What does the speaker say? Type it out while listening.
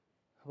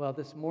Well,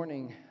 this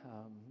morning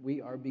we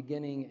are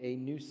beginning a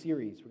new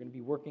series. We're going to be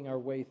working our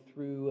way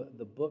through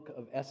the book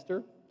of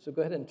Esther. So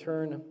go ahead and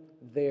turn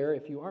there.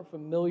 If you aren't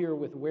familiar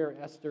with where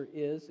Esther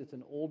is, it's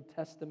an Old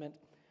Testament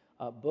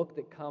book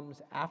that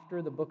comes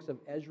after the books of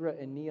Ezra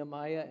and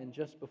Nehemiah and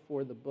just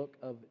before the book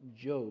of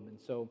Job. And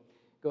so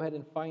go ahead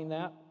and find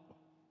that.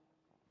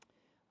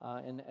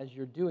 And as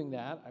you're doing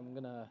that, I'm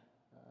going to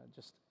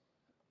just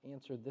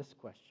answer this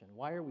question.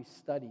 Why are we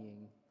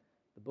studying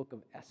the book of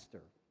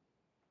Esther?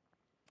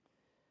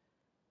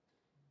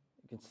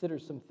 Consider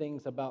some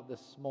things about this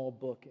small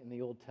book in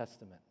the Old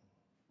Testament.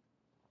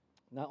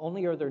 Not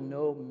only are there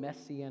no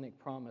messianic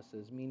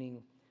promises,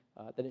 meaning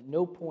that at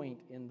no point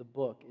in the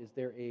book is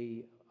there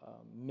a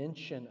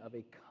mention of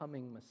a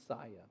coming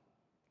Messiah,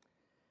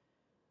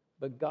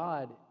 but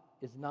God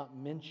is not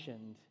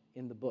mentioned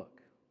in the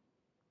book.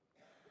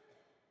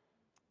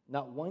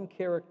 Not one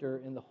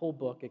character in the whole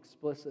book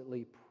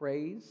explicitly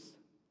prays,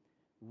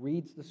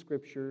 reads the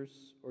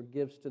scriptures, or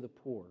gives to the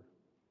poor.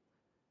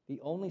 The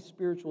only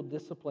spiritual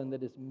discipline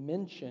that is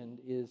mentioned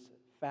is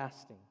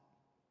fasting.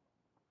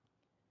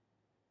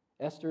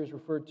 Esther is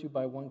referred to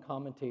by one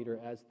commentator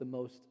as the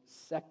most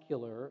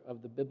secular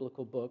of the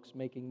biblical books,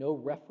 making no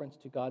reference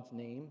to God's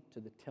name,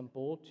 to the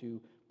temple, to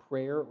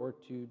prayer, or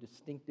to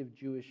distinctive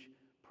Jewish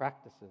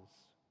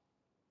practices.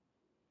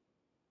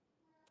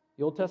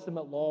 The Old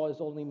Testament law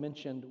is only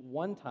mentioned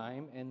one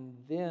time, and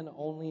then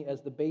only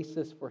as the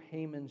basis for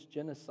Haman's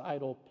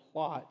genocidal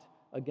plot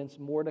against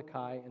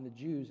Mordecai and the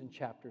Jews in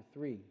chapter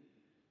 3.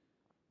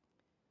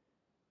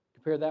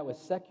 Compare that with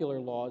secular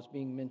laws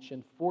being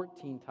mentioned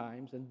 14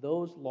 times, and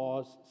those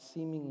laws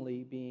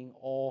seemingly being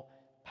all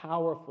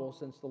powerful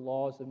since the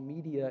laws of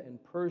Media and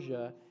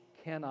Persia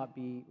cannot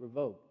be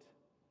revoked.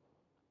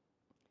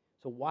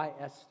 So why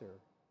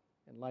Esther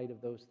in light of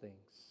those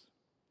things?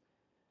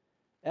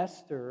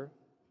 Esther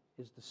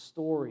is the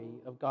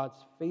story of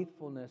God's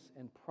faithfulness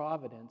and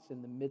providence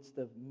in the midst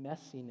of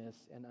messiness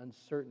and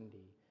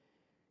uncertainty.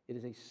 It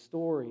is a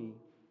story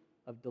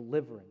of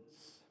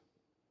deliverance.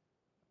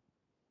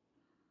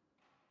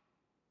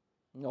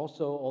 And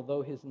also,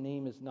 although his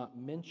name is not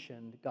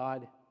mentioned,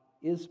 God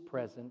is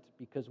present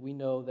because we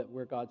know that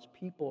where God's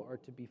people are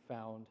to be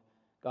found,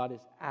 God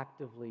is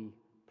actively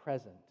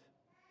present.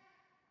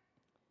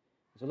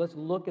 So let's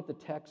look at the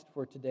text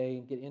for today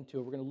and get into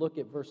it. We're going to look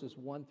at verses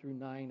 1 through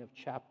 9 of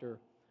chapter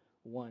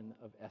 1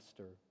 of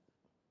Esther.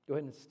 Go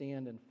ahead and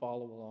stand and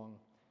follow along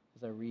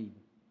as I read.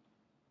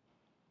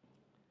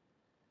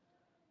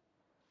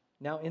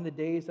 Now in the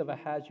days of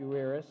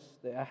Ahasuerus,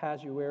 the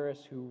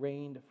Ahasuerus who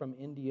reigned from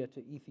India to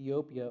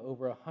Ethiopia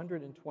over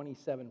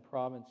 127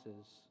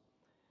 provinces,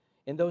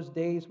 in those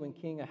days when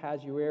King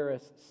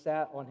Ahasuerus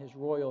sat on his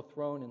royal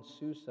throne in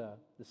Susa,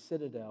 the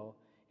citadel,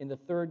 in the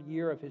 3rd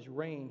year of his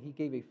reign, he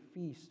gave a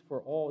feast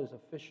for all his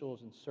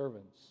officials and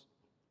servants.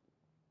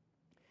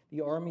 The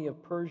army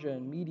of Persia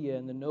and Media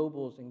and the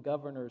nobles and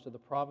governors of the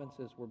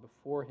provinces were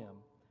before him,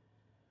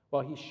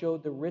 while he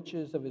showed the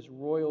riches of his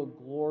royal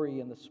glory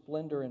and the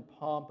splendor and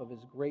pomp of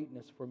his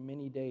greatness for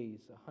many days,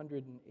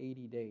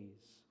 180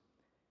 days.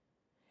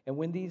 And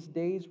when these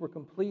days were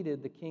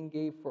completed, the king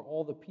gave for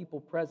all the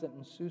people present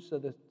in Susa,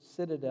 the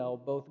citadel,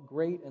 both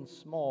great and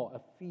small,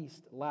 a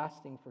feast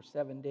lasting for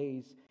 7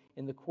 days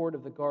in the court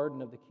of the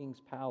garden of the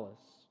king's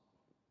palace.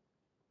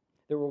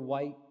 There were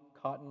white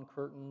cotton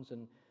curtains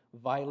and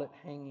violet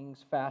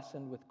hangings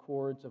fastened with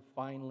cords of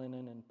fine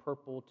linen and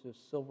purple to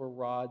silver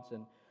rods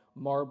and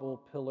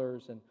marble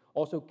pillars, and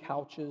also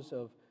couches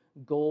of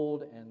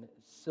gold and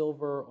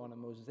silver on a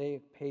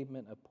mosaic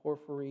pavement of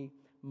porphyry,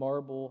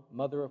 marble,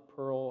 mother of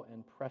pearl,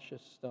 and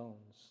precious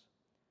stones.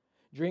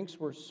 Drinks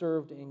were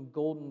served in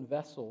golden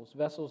vessels,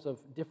 vessels of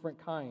different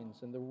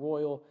kinds, and the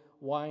royal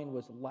wine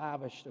was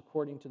lavished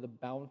according to the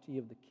bounty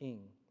of the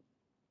king.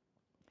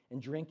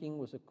 And drinking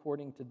was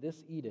according to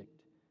this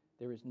edict: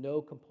 there is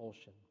no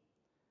compulsion.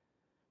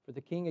 For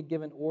the king had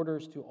given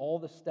orders to all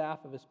the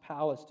staff of his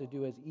palace to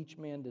do as each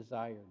man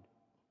desired.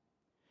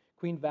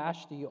 Queen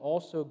Vashti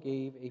also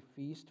gave a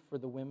feast for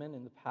the women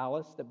in the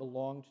palace that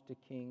belonged to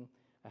King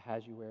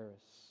Ahasuerus.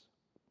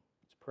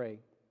 Let's pray.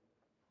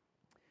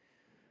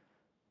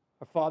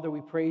 Our Father,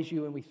 we praise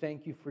you and we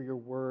thank you for your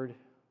word.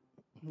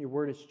 Your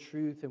word is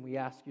truth, and we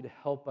ask you to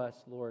help us,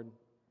 Lord,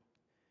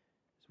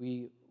 as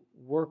we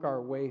work our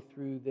way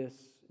through this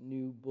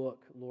new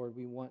book. Lord,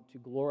 we want to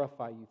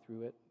glorify you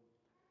through it.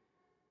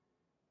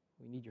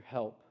 We need your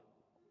help.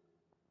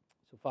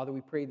 So, Father, we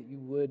pray that you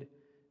would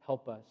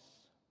help us.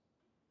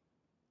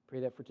 Pray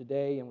that for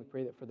today, and we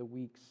pray that for the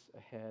weeks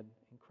ahead.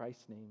 In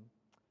Christ's name,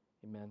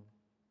 amen.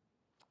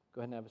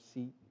 Go ahead and have a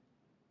seat.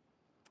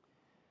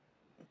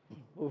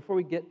 Well, before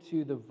we get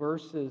to the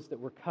verses that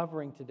we're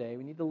covering today,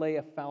 we need to lay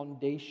a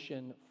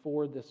foundation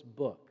for this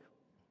book.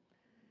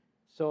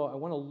 So I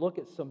want to look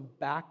at some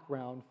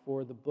background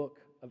for the book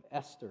of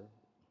Esther.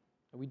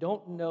 And we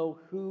don't know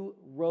who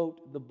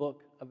wrote the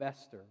book of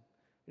Esther.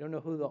 We don't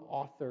know who the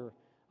author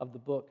of the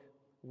book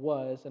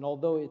was, and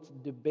although it's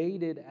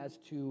debated as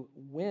to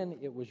when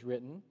it was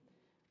written,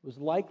 It was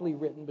likely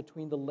written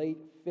between the late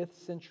 5th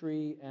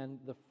century and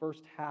the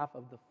first half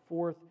of the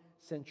 4th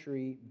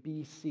century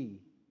BC.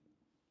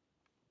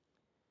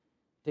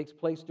 It takes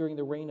place during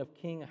the reign of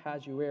King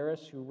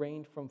Ahasuerus, who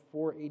reigned from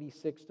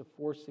 486 to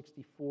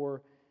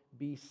 464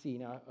 BC.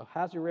 Now,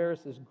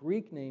 Ahasuerus'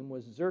 Greek name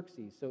was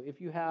Xerxes. So if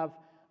you have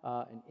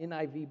an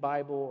NIV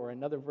Bible or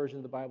another version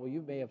of the Bible,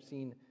 you may have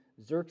seen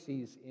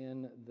Xerxes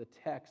in the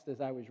text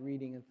as I was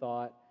reading and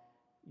thought,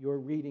 you're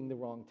reading the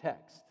wrong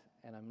text,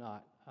 and I'm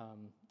not.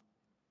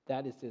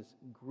 That is his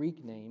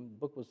Greek name. The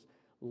book was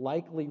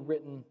likely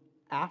written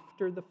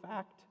after the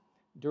fact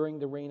during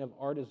the reign of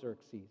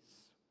Artaxerxes.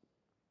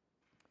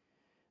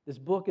 This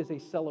book is a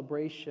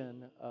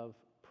celebration of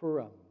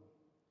Purim,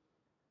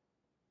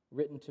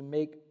 written to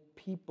make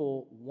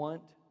people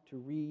want to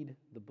read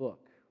the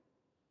book.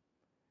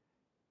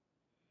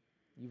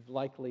 You've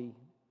likely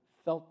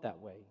felt that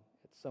way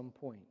at some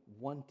point,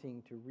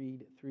 wanting to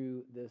read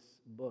through this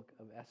book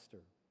of Esther.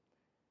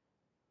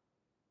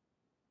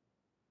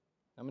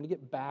 I'm going to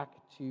get back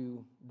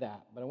to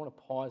that, but I want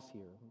to pause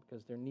here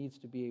because there needs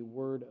to be a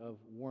word of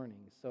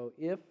warning. So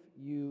if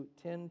you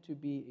tend to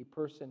be a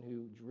person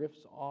who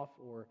drifts off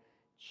or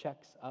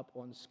checks up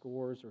on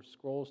scores or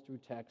scrolls through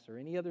text or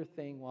any other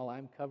thing while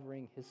I'm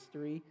covering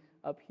history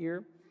up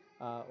here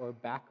or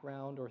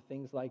background or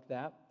things like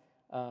that,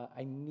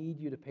 I need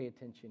you to pay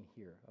attention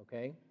here,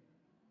 okay?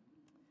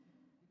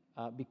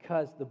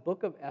 Because the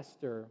book of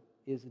Esther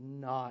is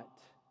not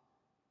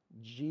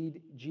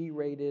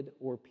G-rated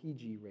or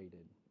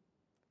PG-rated.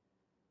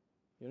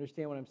 You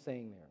understand what I'm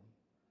saying there?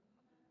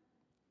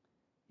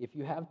 If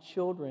you have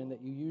children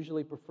that you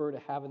usually prefer to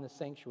have in the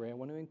sanctuary, I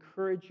want to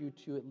encourage you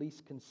to at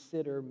least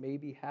consider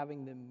maybe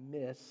having them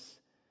miss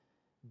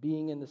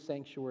being in the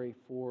sanctuary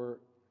for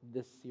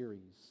this series,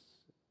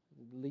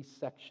 at least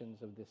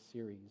sections of this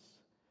series.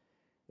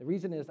 The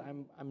reason is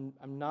I'm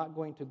not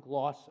going to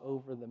gloss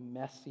over the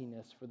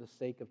messiness for the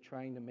sake of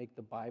trying to make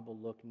the Bible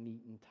look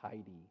neat and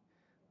tidy.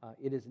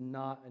 It is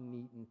not a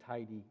neat and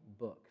tidy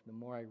book. The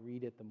more I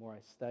read it, the more I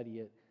study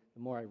it,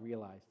 the more I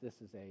realize this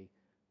is a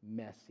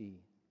messy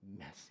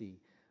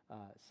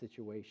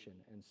situation.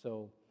 And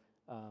so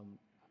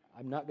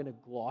I'm not going to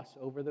gloss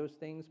over those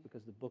things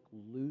because the book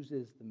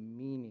loses the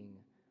meaning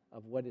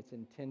of what it's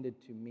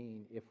intended to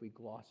mean if we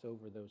gloss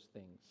over those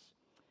things.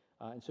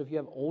 And so if you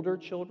have older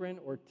children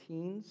or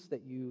teens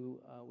that you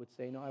would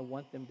say, no, I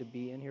want them to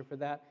be in here for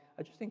that,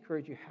 I just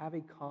encourage you, have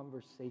a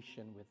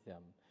conversation with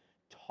them.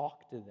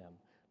 Talk to them.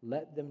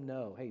 Let them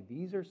know, hey,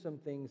 these are some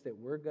things that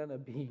we're going to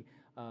be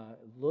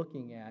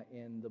looking at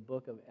in the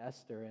book of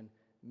Esther, and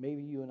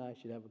maybe you and I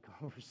should have a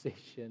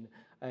conversation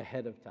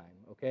ahead of time,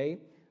 okay?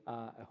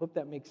 I hope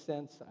that makes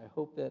sense. I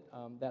hope that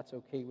that's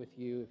okay with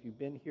you. If you've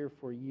been here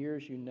for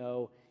years, you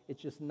know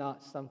it's just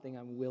not something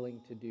I'm willing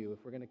to do.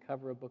 If we're going to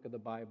cover a book of the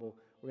Bible,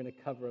 we're going to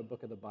cover a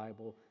book of the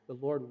Bible. The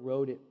Lord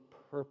wrote it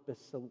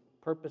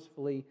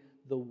purposefully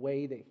the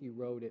way that He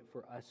wrote it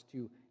for us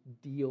to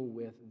deal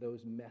with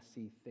those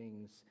messy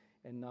things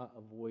and not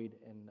avoid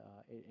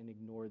and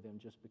ignore them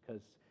just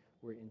because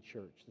we're in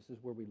church. This is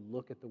where we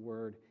look at the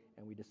Word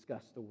and we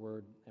discuss the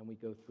Word and we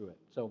go through it.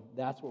 So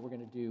that's what we're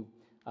going to do.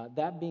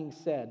 That being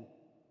said,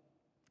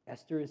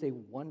 Esther is a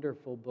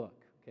wonderful book.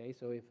 Okay,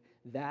 so if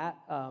that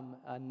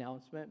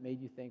announcement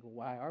made you think, well,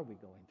 why are we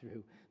going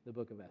through the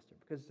book of Esther?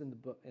 Because it's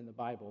in the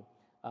Bible,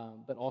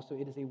 but also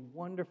it is a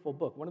wonderful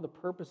book. One of the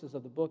purposes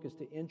of the book is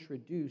to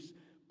introduce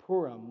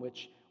Purim,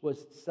 which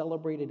was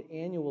celebrated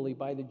annually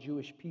by the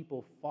Jewish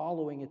people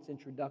following its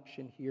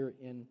introduction here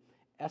in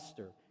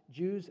Esther.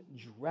 Jews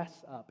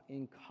dress up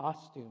in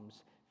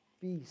costumes,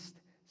 feast,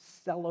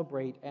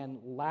 celebrate, and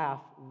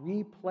laugh,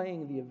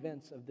 replaying the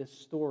events of this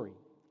story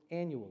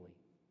annually.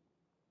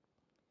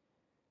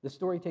 The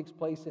story takes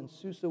place in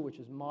Susa, which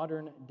is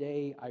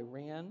modern-day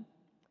Iran.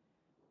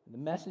 And the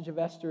message of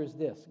Esther is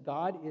this: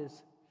 God is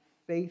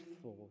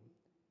faithful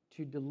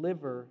to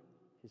deliver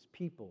His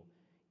people.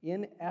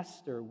 In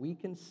Esther, we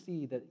can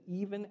see that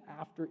even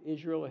after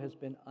Israel has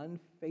been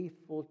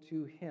unfaithful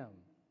to Him,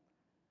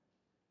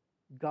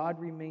 God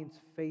remains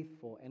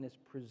faithful and is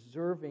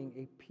preserving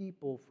a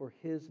people for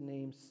His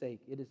name's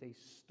sake. It is a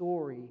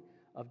story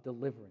of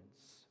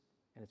deliverance,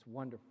 and it's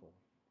wonderful.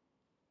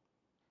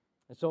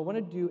 And so I want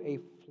to do a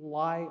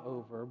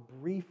flyover,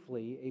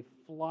 briefly,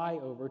 a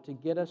flyover to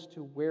get us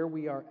to where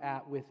we are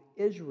at with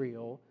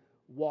Israel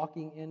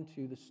walking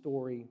into the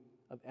story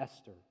of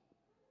Esther.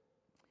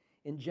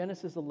 In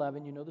Genesis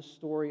 11, you know the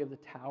story of the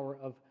Tower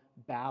of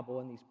Babel,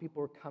 and these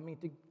people are coming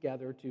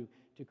together to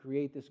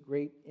create this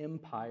great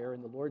empire,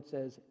 and the Lord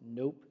says,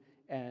 nope,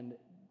 and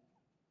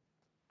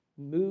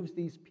moves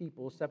these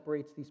people,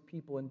 separates these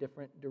people in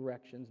different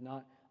directions,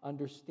 not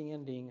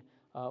understanding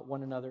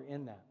one another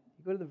in that.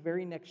 You go to the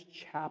very next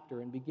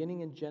chapter, and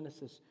beginning in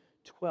Genesis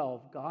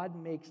 12, God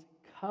makes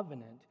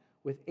covenant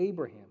with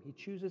Abraham. He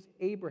chooses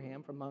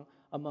Abraham from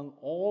among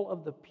all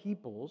of the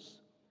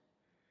peoples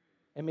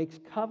and makes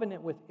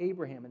covenant with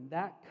Abraham. And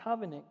that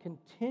covenant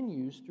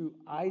continues through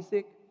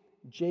Isaac,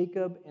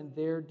 Jacob, and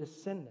their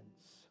descendants.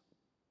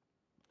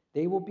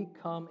 They will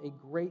become a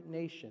great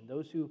nation.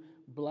 Those who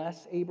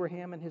bless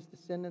Abraham and his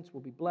descendants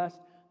will be blessed.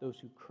 Those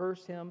who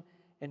curse him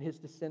and his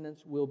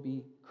descendants will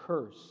be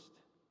cursed.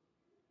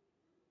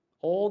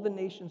 All the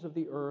nations of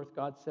the earth,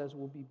 God says,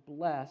 will be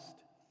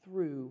blessed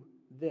through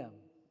them.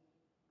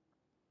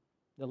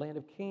 The land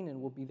of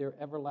Canaan will be their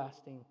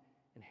everlasting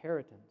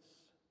inheritance.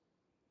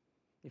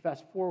 You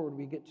fast forward,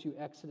 we get to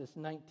Exodus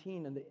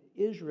 19, and the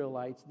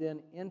Israelites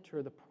then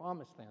enter the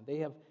promised land.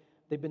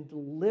 They've been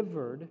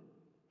delivered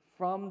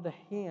from the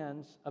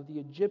hands of the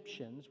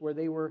Egyptians, where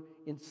they were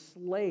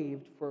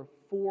enslaved for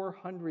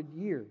 400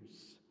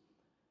 years.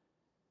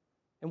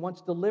 And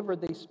once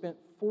delivered, they spent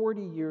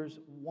 40 years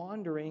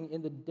wandering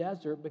in the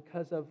desert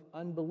because of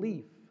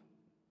unbelief.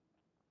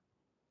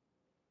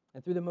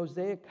 And through the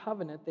Mosaic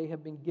covenant, they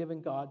have been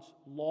given God's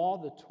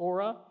law, the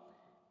Torah,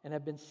 and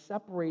have been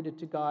separated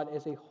to God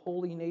as a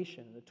holy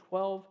nation. The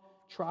 12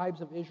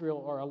 tribes of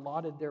Israel are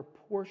allotted their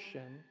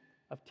portion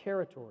of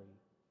territory.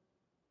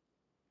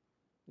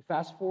 We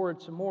fast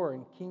forward some more,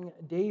 and King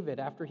David,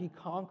 after he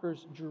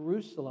conquers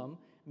Jerusalem,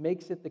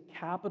 makes it the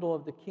capital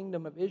of the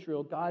kingdom of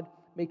Israel. God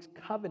makes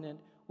covenant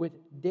with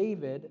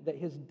David that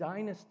his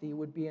dynasty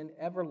would be an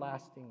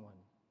everlasting one.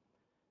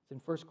 It's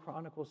in 1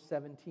 Chronicles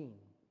 17.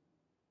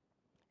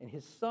 And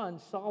his son,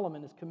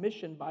 Solomon, is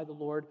commissioned by the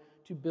Lord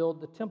to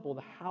build the temple,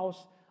 the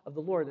house of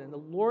the Lord. And the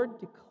Lord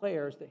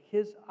declares that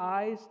his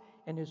eyes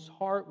and his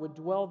heart would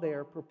dwell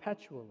there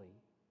perpetually.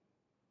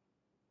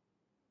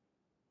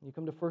 You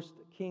come to 1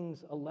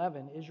 Kings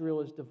 11,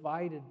 Israel is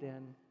divided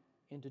then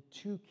into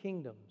two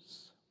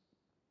kingdoms.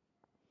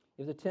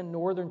 You have the 10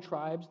 northern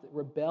tribes that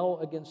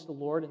rebel against the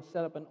Lord and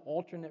set up an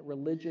alternate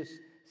religious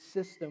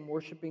system,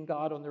 worshiping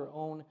God on their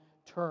own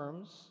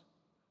terms.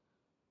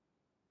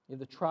 You have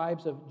the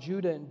tribes of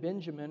Judah and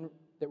Benjamin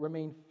that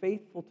remain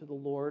faithful to the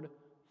Lord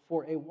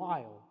for a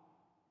while.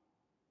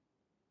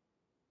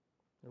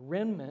 A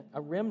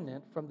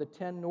remnant from the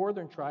 10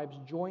 northern tribes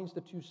joins the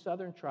two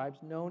southern tribes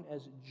known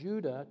as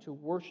Judah to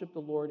worship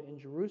the Lord in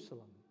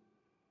Jerusalem.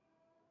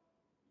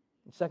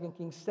 In 2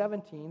 Kings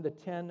 17, the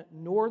 10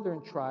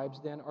 northern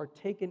tribes then are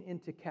taken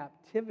into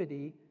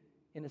captivity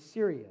in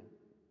Assyria.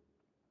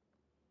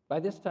 By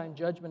this time,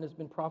 judgment has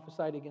been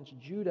prophesied against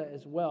Judah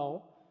as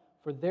well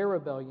for their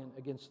rebellion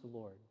against the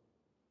Lord.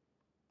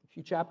 A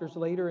few chapters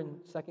later,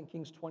 in 2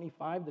 Kings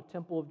 25, the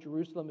temple of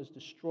Jerusalem is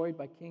destroyed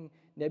by King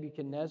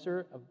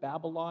Nebuchadnezzar of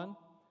Babylon.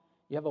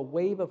 You have a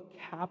wave of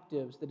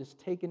captives that is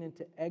taken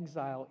into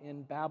exile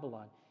in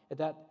Babylon. At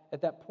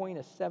that point,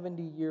 a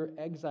 70-year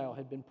exile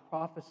had been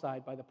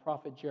prophesied by the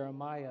prophet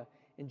Jeremiah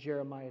in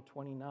Jeremiah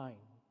 29.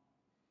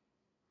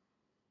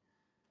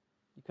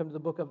 You come to the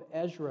book of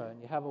Ezra, and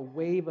you have a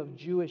wave of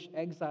Jewish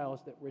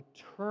exiles that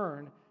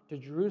return to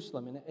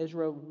Jerusalem. In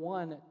Ezra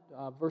 1,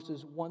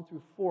 verses 1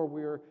 through 4,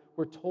 we're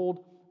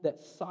told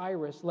that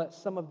Cyrus let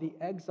some of the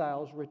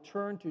exiles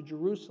return to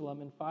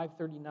Jerusalem in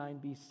 539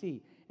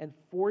 BC. And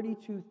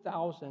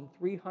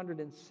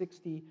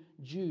 42,360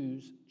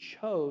 Jews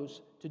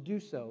chose to do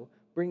so,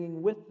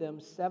 bringing with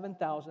them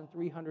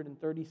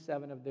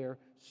 7,337 of their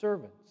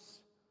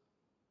servants.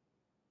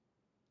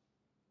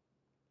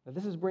 Now,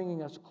 this is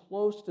bringing us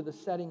close to the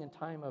setting and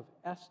time of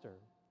Esther.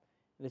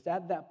 And it's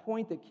at that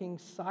point that King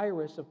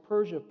Cyrus of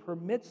Persia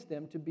permits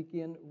them to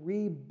begin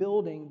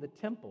rebuilding the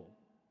temple.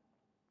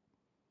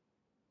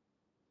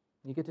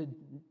 You get to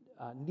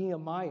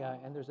Nehemiah,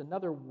 and there's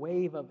another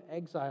wave of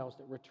exiles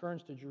that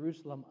returns to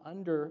Jerusalem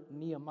under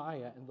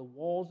Nehemiah, and the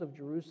walls of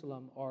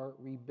Jerusalem are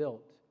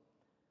rebuilt.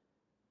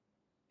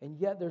 And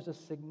yet there's a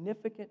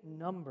significant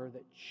number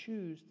that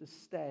choose to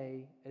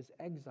stay as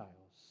exiles.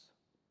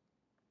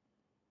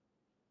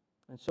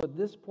 And so at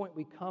this point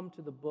we come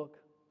to the book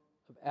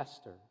of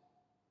Esther.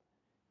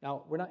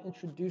 Now, we're not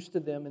introduced to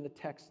them in the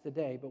text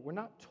today, but we're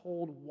not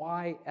told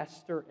why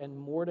Esther and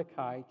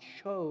Mordecai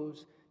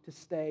chose to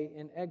stay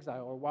in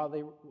exile, or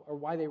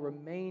why they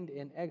remained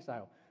in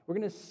exile. We're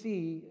going to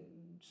see,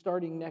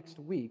 starting next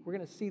week, we're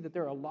going to see that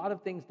there are a lot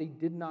of things they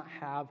did not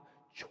have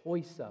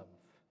choice of.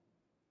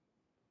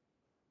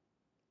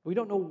 We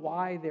don't know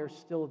why they're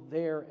still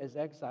there as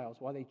exiles,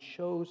 why they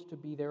chose to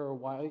be there, or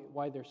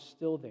why they're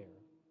still there.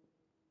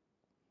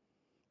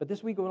 But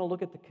this week we're going to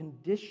look at the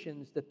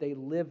conditions that they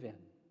live in,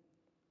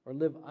 or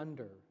live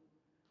under.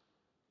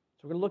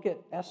 So we're going to look at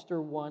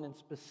Esther 1, and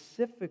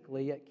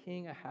specifically at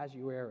King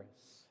Ahasuerus.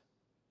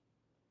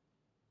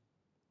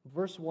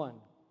 Verse 1.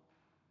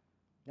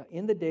 Now,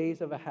 in the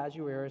days of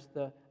Ahasuerus,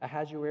 the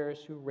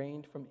Ahasuerus who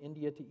reigned from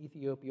India to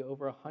Ethiopia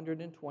over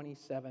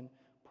 127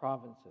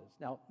 provinces.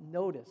 Now,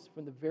 notice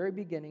from the very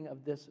beginning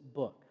of this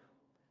book,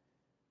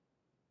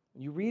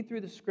 when you read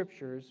through the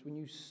scriptures, when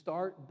you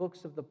start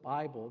books of the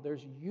Bible,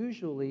 there's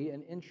usually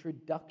an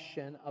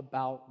introduction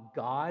about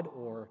God,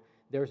 or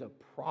there's a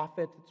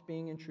prophet that's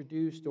being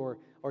introduced, or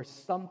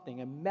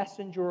something, a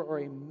messenger or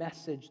a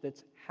message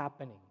that's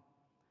happening.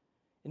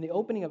 In the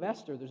opening of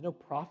Esther, there's no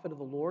prophet of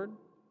the Lord.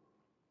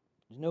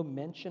 There's no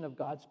mention of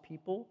God's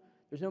people.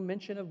 There's no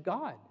mention of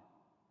God.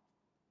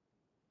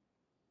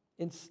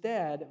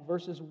 Instead,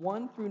 verses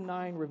 1 through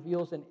 9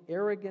 reveals an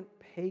arrogant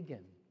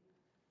pagan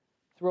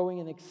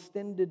throwing an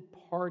extended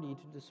party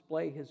to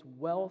display his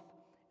wealth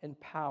and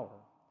power.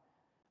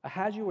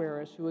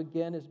 Ahasuerus, who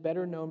again is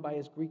better known by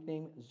his Greek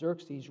name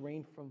Xerxes,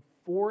 reigned from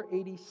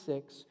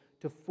 486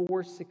 to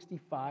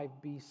 465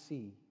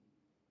 BC.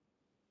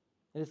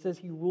 And it says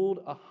he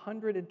ruled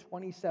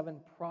 127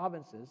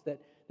 provinces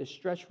that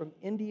stretch from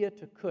India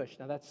to Kush.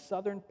 Now that's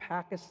southern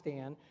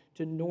Pakistan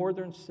to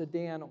northern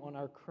Sudan on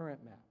our current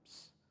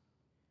maps,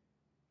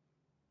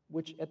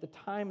 which at the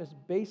time is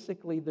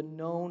basically the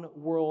known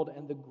world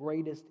and the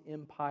greatest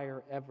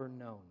empire ever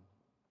known.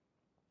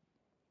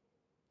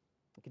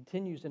 It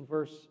continues in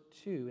verse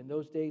 2. In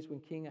those days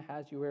when King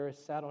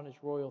Ahasuerus sat on his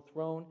royal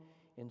throne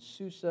in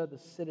Susa, the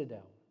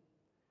citadel.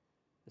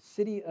 The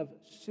city of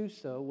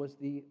Susa was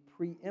the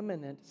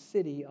preeminent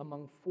city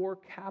among 4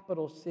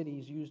 capital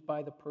cities used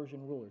by the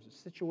Persian rulers. It's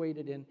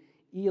situated in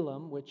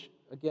Elam, which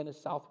again is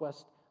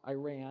southwest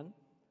Iran,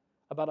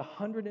 about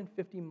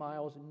 150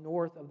 miles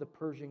north of the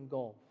Persian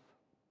Gulf.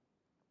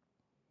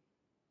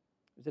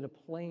 It was in a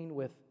plain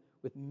with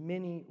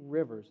many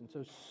rivers. And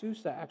so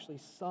Susa actually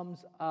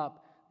sums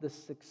up the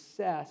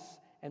success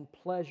and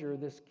pleasure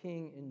this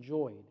king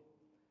enjoyed.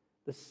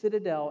 The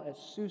citadel at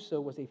Susa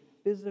was a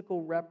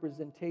physical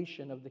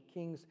representation of the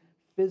king's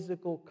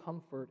physical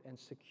comfort and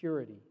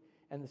security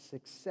and the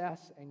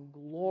success and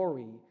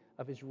glory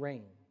of his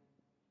reign.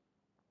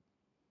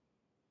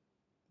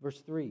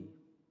 Verse 3,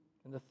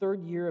 in the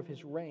 3rd year of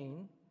his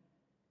reign,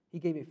 he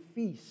gave a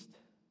feast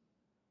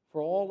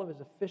for all of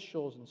his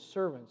officials and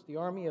servants. The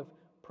army of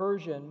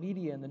Persia and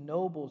Media and the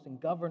nobles and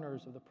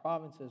governors of the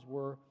provinces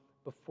were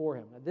before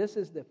him. Now, this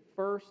is the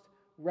first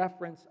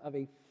reference of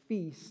a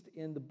feast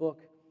in the book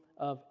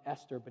of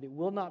Esther, but it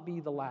will not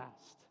be the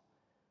last.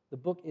 The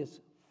book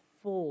is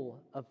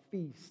full of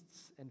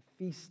feasts and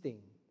feasting.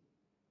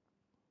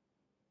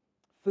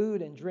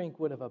 Food and drink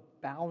would have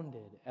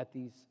abounded at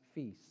these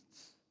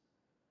feasts.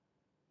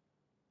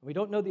 We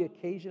don't know the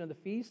occasion of the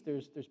feast.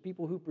 There's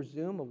people who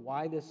presume of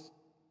why this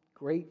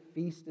great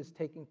feast is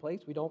taking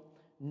place. We don't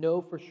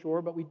know for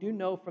sure, but we do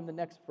know from the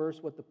next verse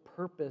what the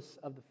purpose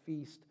of the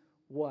feast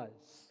was,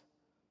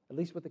 at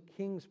least what the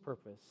king's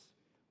purpose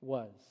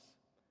was.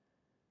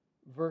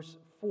 Verse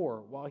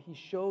 4, while he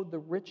showed the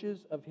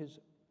riches of his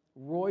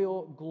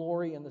royal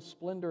glory and the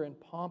splendor and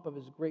pomp of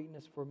his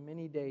greatness for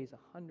many days,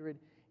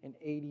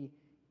 180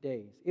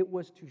 days. It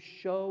was to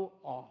show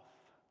off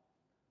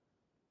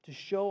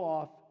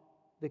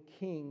the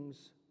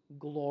king's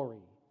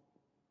glory.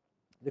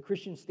 The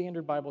Christian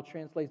Standard Bible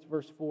translates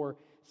verse 4,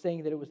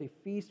 saying that it was a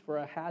feast for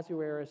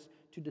Ahasuerus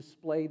to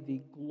display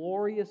the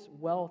glorious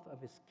wealth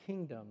of his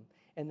kingdom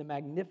and the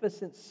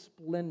magnificent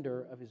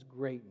splendor of his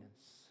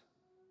greatness.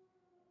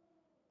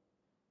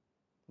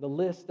 The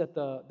list that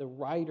the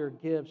writer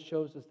gives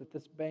shows us that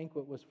this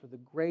banquet was for the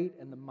great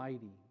and the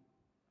mighty,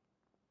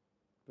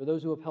 for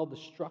those who upheld the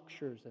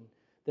structures and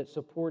that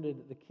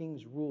supported the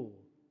king's rule.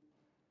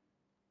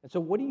 And so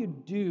what do you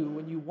do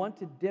when you want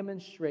to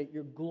demonstrate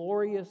your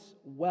glorious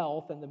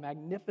wealth and the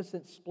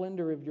magnificent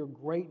splendor of your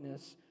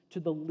greatness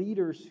to the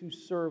leaders who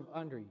serve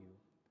under you?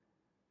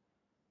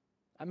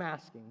 I'm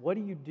asking, what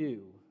do you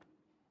do?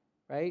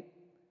 Right?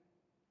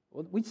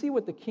 Well, we see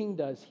what the king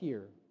does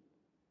here.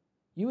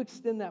 You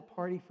extend that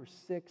party for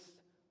 6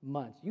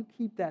 months. You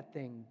keep that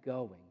thing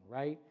going,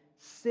 right?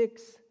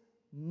 6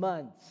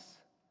 months.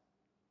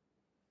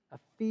 A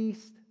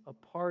feast, a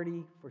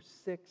party for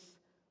 6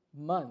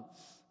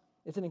 months.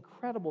 It's an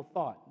incredible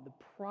thought. The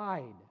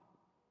pride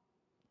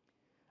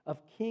of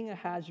King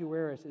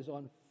Ahasuerus is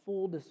on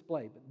full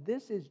display. But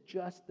this is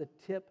just the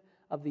tip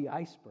of the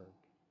iceberg.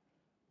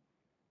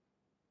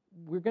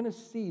 We're going to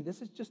see,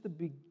 this is just the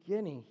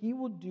beginning. He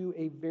will do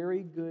a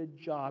very good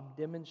job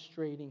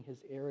demonstrating his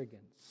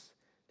arrogance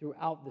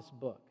throughout this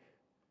book.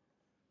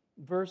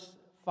 Verse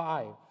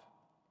 5,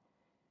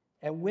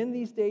 and when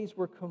these days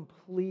were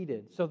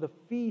completed, so the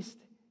feast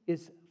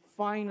is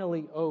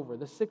finally over.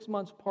 The 6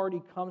 months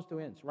party comes to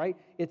ends, right?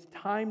 It's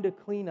time to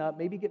clean up,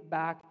 maybe get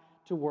back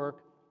to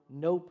work.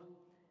 Nope.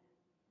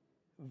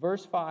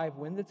 Verse 5,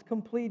 when it's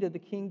completed, the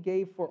king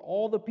gave for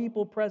all the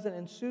people present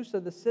in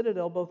Susa, the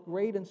citadel, both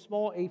great and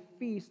small, a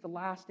feast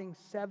lasting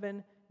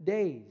 7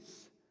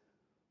 days.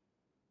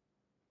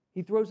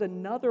 He throws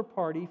another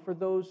party for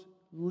those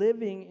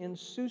living in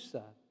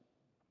Susa.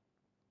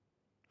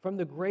 From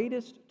the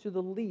greatest to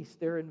the least,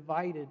 they're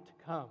invited to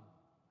come.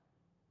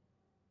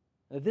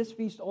 Now, this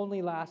feast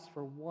only lasts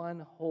for 1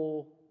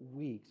 whole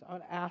week. So I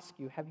would ask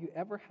you, have you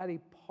ever had a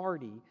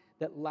party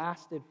that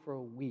lasted for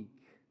a week?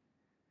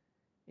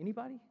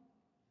 Anybody?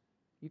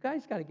 You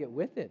guys got to get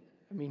with it.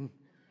 I mean,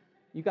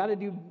 you got to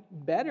do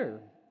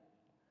better.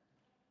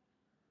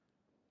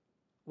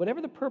 Whatever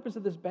the purpose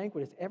of this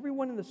banquet is,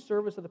 everyone in the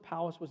service of the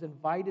palace was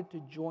invited to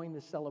join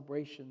the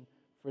celebration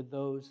for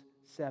those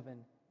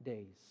 7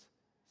 days.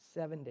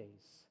 7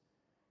 days.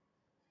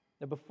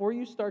 Now, before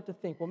you start to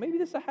think, well, maybe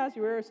this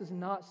Ahasuerus is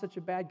not such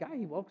a bad guy.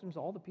 He welcomes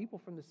all the people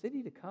from the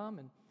city to come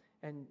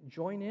and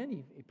join in.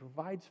 He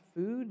provides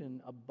food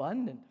and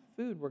abundant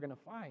food we're going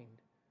to find.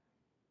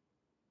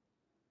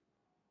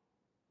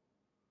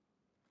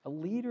 A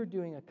leader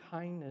doing a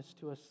kindness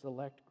to a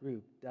select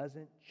group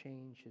doesn't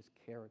change his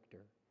character.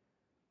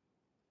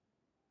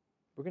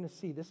 we're going to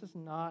see this is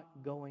not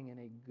going in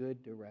a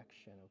good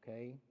direction,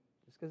 okay?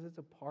 Just because it's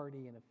a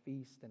party and a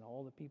feast and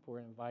all the people are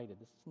invited,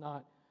 this is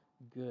not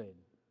good.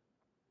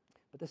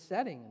 But the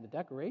setting and the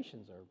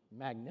decorations are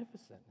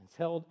magnificent. It's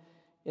held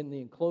in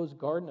the enclosed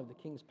garden of the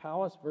king's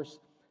palace. Verse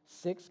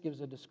 6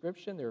 gives a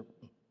description. There are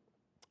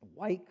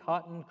white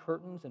cotton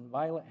curtains and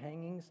violet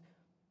hangings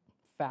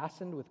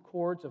fastened with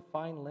cords of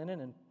fine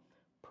linen and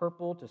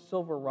purple to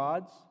silver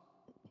rods,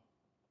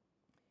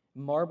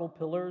 marble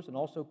pillars, and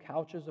also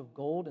couches of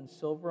gold and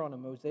silver on a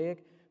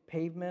mosaic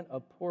pavement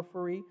of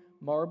porphyry,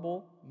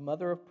 marble,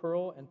 mother of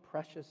pearl, and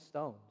precious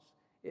stones.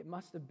 It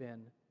must have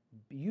been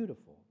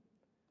beautiful.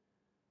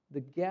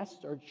 The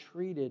guests are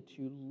treated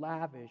to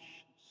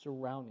lavish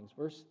surroundings.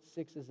 Verse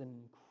 6 is an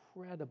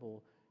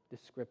incredible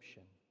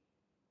description.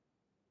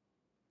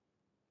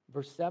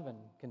 Verse 7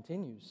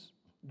 continues.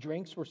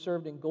 Drinks were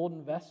served in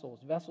golden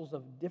vessels, vessels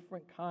of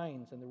different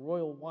kinds, and the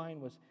royal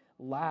wine was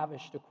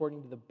lavished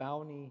according to the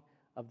bounty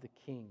of the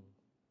king.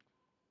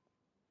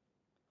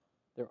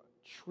 They're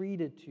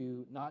treated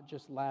to not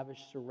just lavish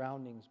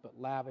surroundings, but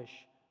lavish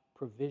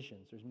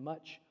provisions. There's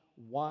much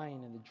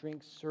wine and the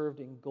drinks served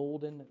in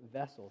golden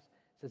vessels.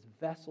 It says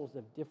vessels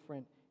of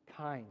different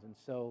kinds. And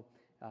so,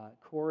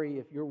 Corey,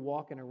 if you're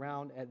walking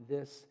around at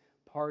this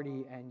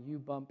party and you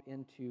bump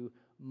into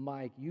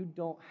Mike, you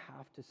don't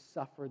have to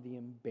suffer the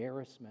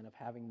embarrassment of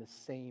having the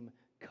same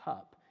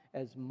cup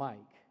as Mike,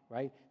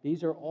 right?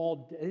 This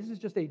is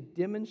just a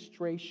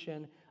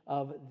demonstration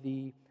of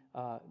the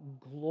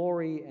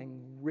glory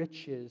and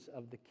riches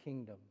of the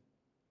kingdom.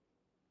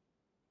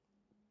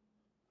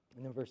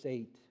 And then verse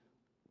 8.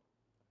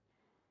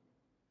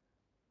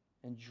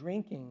 And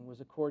drinking was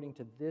according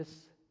to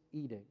this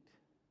edict.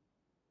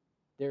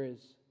 There is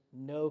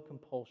no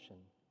compulsion,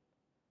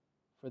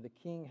 for the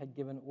king had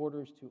given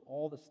orders to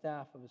all the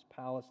staff of his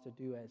palace to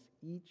do as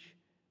each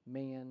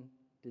man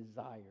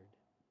desired.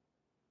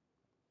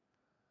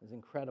 It's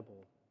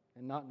incredible,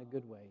 and not in a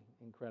good way,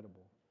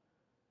 incredible.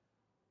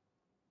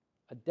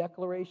 A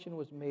declaration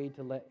was made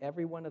to let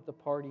everyone at the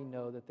party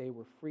know that they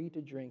were free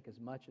to drink as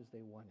much as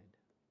they wanted.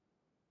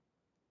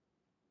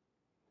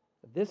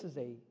 This is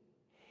a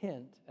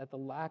hint at the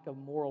lack of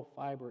moral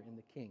fiber in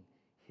the king.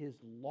 His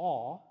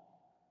law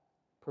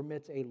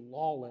permits a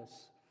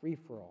lawless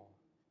free-for-all.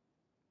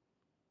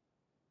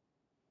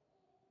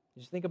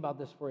 Just think about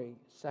this for a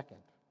second.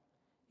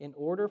 In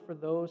order for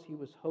those he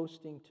was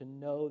hosting to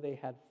know they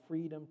had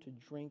freedom to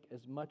drink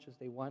as much as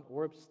they want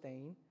or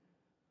abstain,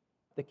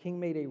 the king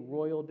made a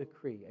royal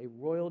decree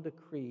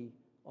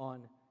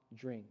on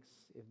drinks.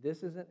 If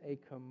this isn't a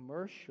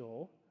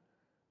commercial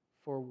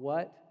for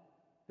what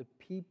the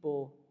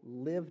people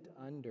lived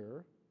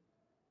under,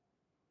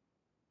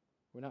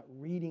 we're not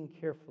reading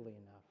carefully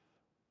enough.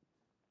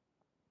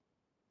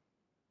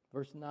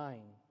 Verse 9.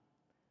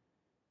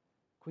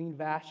 Queen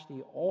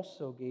Vashti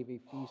also gave a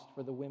feast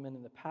for the women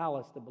in the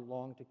palace that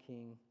belonged to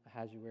King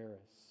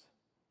Ahasuerus.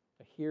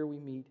 Here we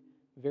meet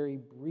very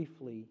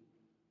briefly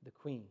the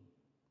queen,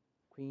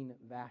 Queen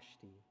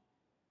Vashti.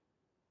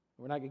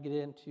 We're not going to get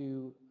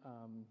into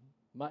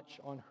much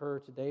on her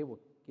today.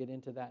 We'll get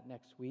into that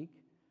next week.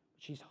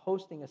 She's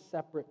hosting a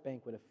separate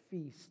banquet, a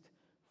feast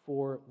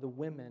for the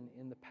women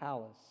in the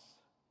palace.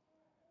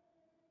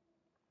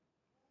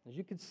 As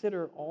you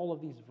consider all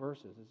of these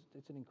verses,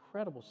 it's an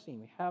incredible scene.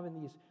 We have in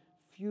these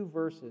few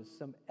verses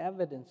some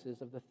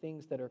evidences of the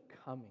things that are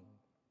coming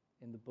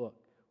in the book.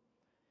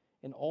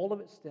 And all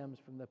of it stems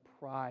from the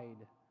pride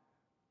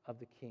of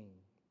the king.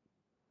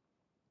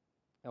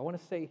 Now, I want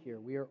to say here,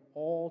 we are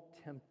all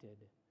tempted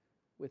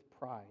with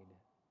pride,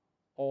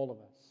 all of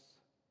us.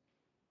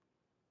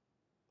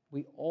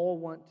 We all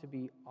want to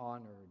be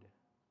honored,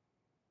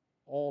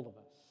 all of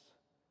us.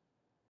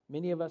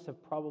 Many of us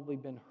have probably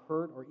been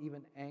hurt or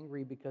even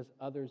angry because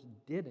others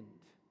didn't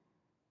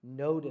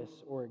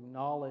notice or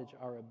acknowledge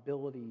our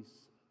abilities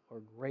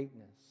or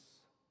greatness.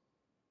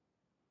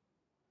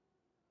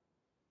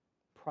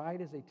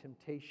 Pride is a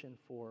temptation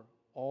for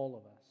all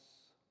of us.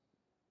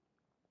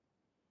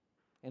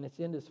 And its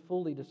end is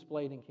fully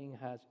displayed in King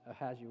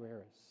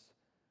Ahasuerus,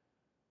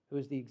 who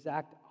is the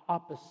exact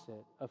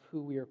opposite of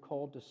who we are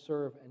called to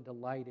serve and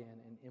delight in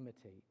and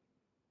imitate.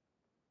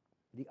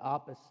 The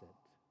opposite.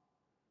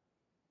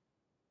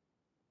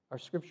 Our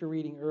scripture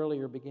reading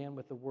earlier began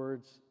with the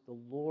words, "The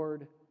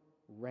Lord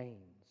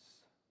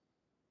reigns."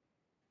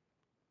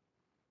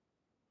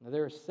 Now,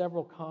 there are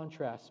several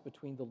contrasts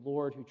between the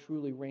Lord who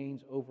truly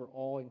reigns over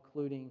all,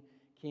 including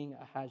King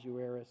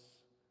Ahasuerus,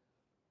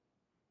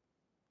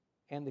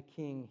 and the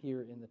king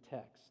here in the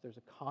text. There's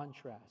a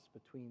contrast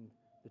between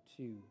the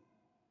two.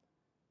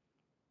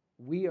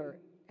 We are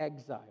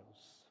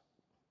exiles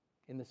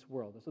in this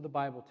world. That's what the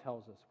Bible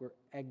tells us. We're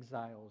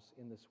exiles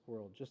in this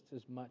world, just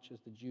as much as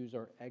the Jews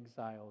are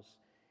exiles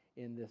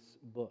in this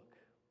book.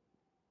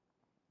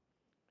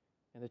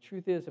 And the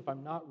truth is, if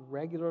I'm not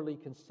regularly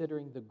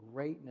considering the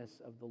greatness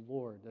of the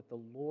Lord, that the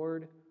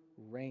Lord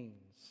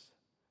reigns,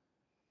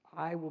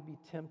 I will be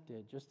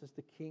tempted, just as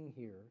the king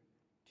here,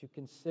 to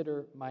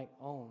consider my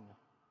own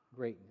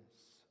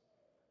greatness.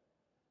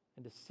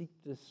 and to seek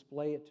to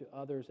display it to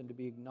others and to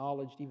be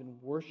acknowledged, even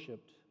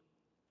worshiped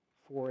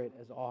for it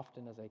as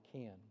often as I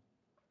can.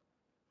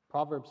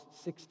 Proverbs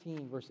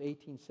 16, verse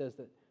 18 says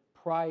that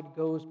pride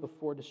goes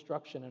before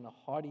destruction and a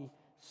haughty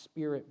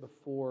spirit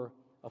before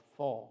a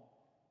fall.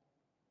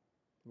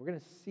 We're going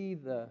to see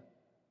the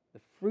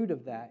fruit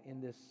of that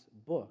in this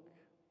book.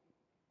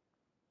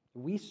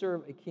 We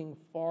serve a king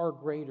far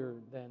greater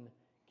than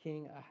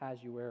King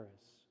Ahasuerus,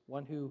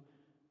 one who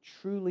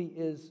truly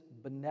is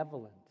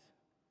benevolent,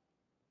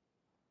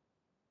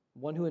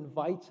 one who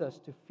invites us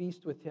to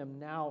feast with him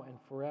now and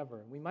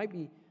forever. We might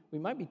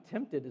be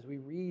tempted as we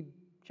read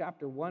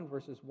chapter 1,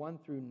 verses 1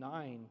 through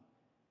 9,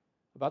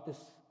 about this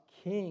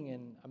king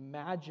and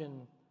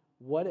imagine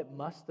what it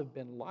must have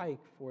been like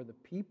for the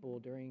people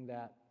during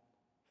that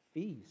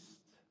feast,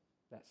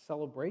 that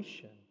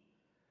celebration,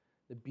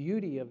 the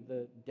beauty of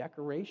the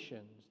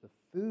decorations, the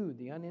food,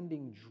 the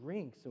unending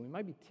drinks, and we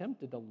might be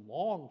tempted to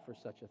long for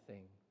such a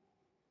thing.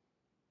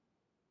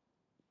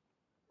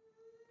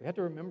 We have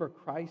to remember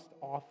Christ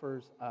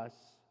offers us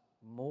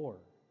more.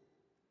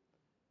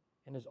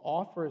 And his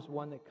offer is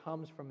one that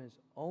comes from his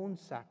own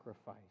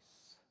sacrifice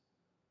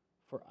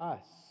for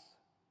us.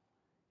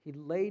 He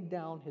laid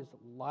down his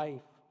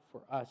life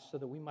for us so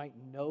that we might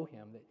know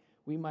him, that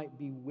we might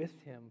be with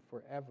him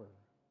forever.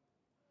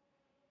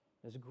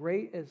 As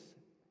great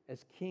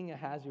as King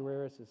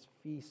Ahasuerus'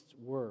 feasts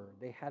were,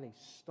 they had a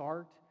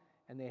start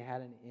and they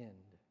had an end.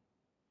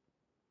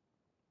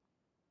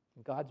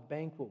 And God's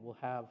banquet will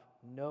have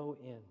no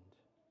end.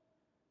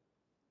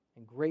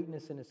 And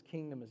greatness in his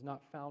kingdom is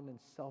not found in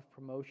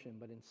self-promotion,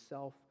 but in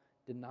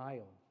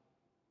self-denial.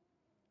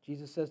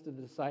 Jesus says to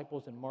the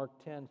disciples in Mark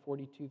 10,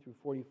 42 through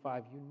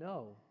 45, you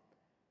know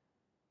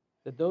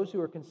that those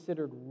who are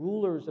considered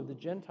rulers of the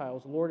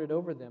Gentiles lord it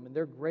over them, and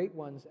their great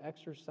ones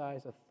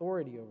exercise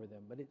authority over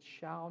them. But it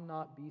shall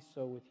not be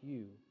so with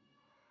you.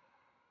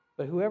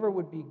 But whoever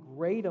would be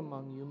great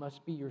among you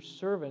must be your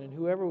servant, and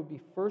whoever would be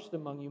first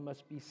among you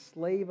must be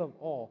slave of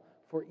all.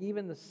 For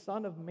even the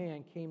Son of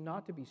Man came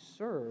not to be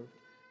served,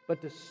 but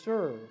to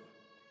serve,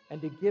 and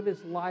to give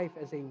his life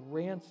as a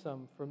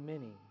ransom for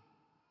many.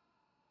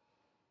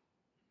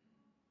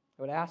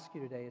 I would ask you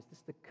today, is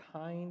this the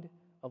kind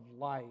of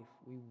life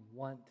we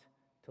want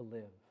to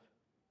live?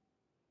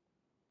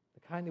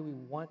 The kind that we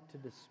want to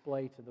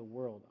display to the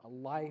world, a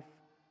life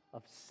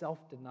of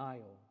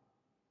self-denial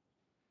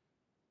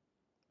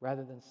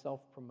rather than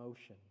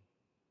self-promotion.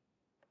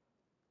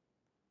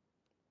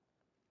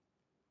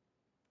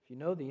 If you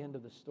know the end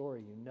of the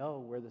story, you know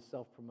where the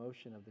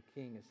self-promotion of the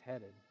king is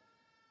headed.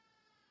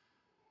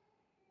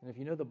 And if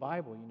you know the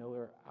Bible, you know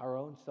where our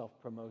own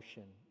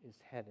self-promotion is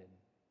headed.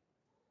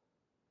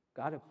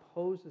 God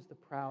opposes the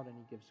proud and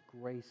he gives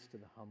grace to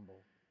the humble.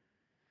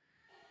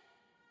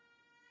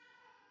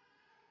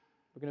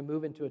 We're going to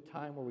move into a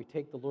time where we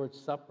take the Lord's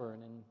Supper,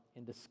 and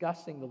in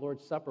discussing the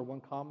Lord's Supper,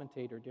 one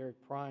commentator, Derek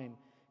Prime,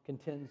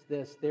 contends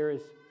this: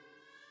 there's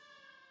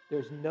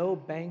no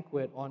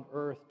banquet on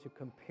earth to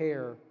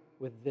compare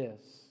with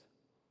this.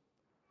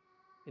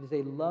 It is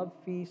a love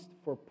feast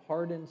for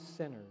pardoned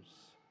sinners,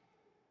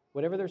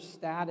 whatever their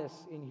status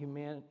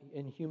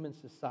in human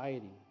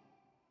society.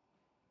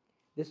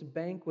 This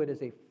banquet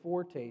is a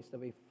foretaste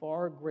of a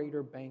far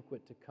greater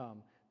banquet to come,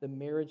 the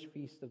marriage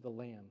feast of the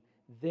Lamb.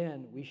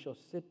 Then we shall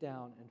sit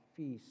down and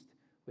feast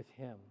with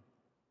him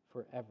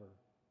forever.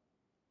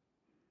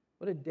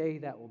 What a day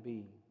that will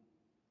be.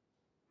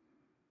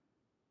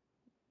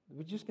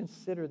 We just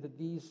consider that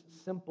these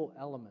simple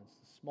elements,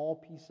 a small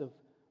piece of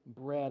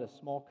bread, a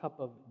small cup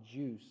of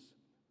juice,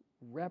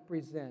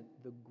 represent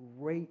the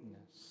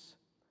greatness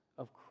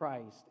of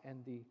Christ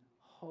and the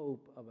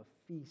hope of a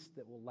feast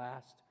that will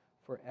last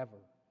forever.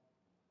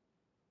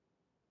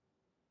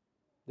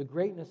 The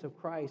greatness of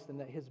Christ, and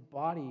that his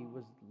body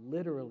was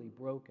literally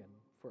broken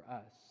for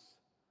us,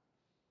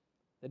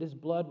 that his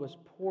blood was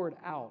poured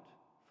out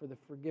for the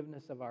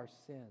forgiveness of our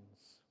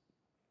sins,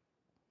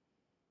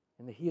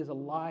 and that he is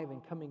alive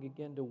and coming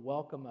again to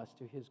welcome us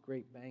to his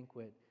great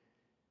banquet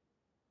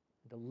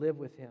and to live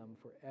with him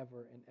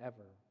forever and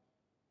ever.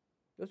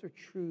 Those are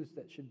truths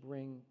that should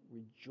bring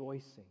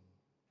rejoicing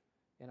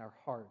in our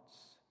hearts.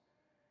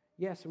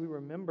 Yes, we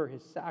remember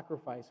his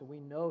sacrifice, and we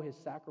know his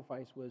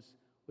sacrifice was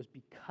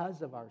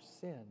because of our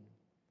sin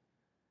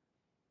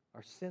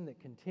that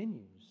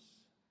continues.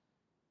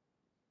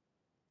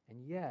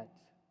 And yet,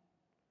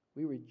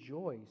 we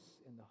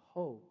rejoice in the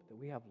hope that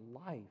we have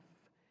life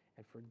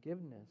and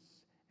forgiveness,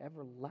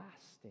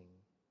 everlasting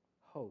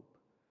hope,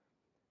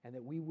 and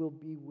that we will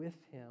be with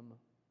him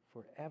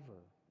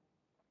forever.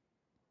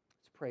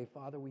 Let's pray.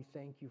 Father, we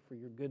thank you for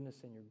your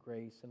goodness and your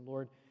grace. And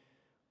Lord,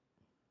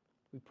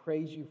 we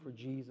praise you for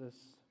Jesus,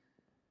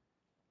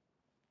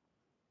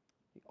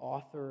 the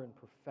author and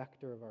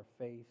perfecter of our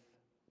faith.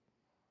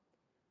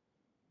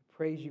 We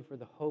praise you for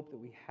the hope that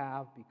we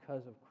have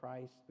because of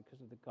Christ, because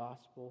of the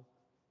gospel.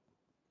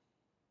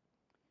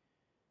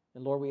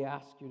 And Lord, we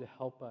ask you to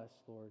help us,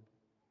 Lord,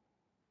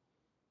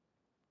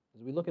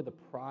 as we look at the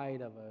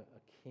pride of a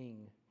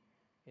king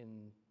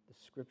in the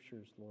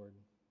scriptures, Lord.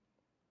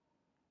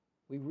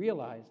 We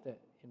realize that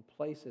in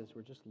places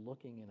we're just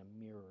looking in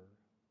a mirror.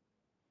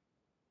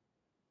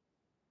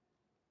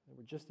 That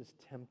we're just as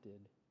tempted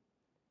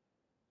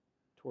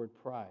toward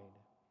pride.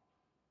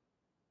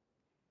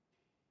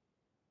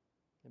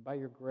 And by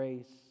your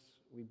grace,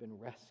 we've been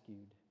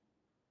rescued.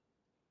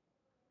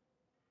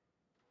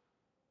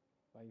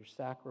 By your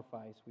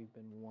sacrifice, we've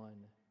been won,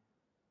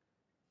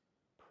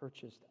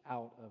 purchased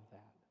out of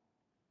that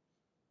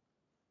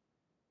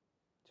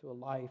to a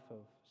life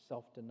of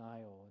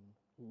self-denial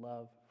and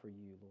love for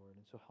you, Lord.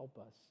 And so help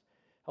us.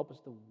 Help us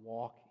to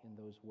walk in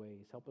those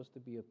ways. Help us to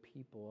be a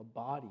people, a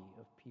body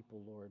of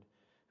people, Lord,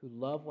 who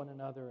love one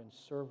another and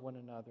serve one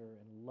another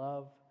and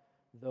love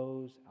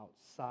those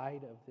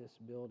outside of this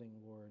building,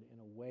 Lord, in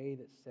a way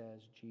that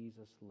says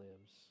Jesus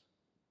lives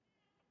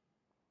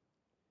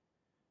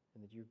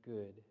and that you're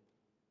good.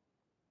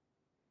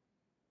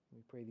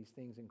 We pray these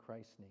things in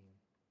Christ's name.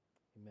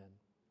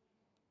 Amen.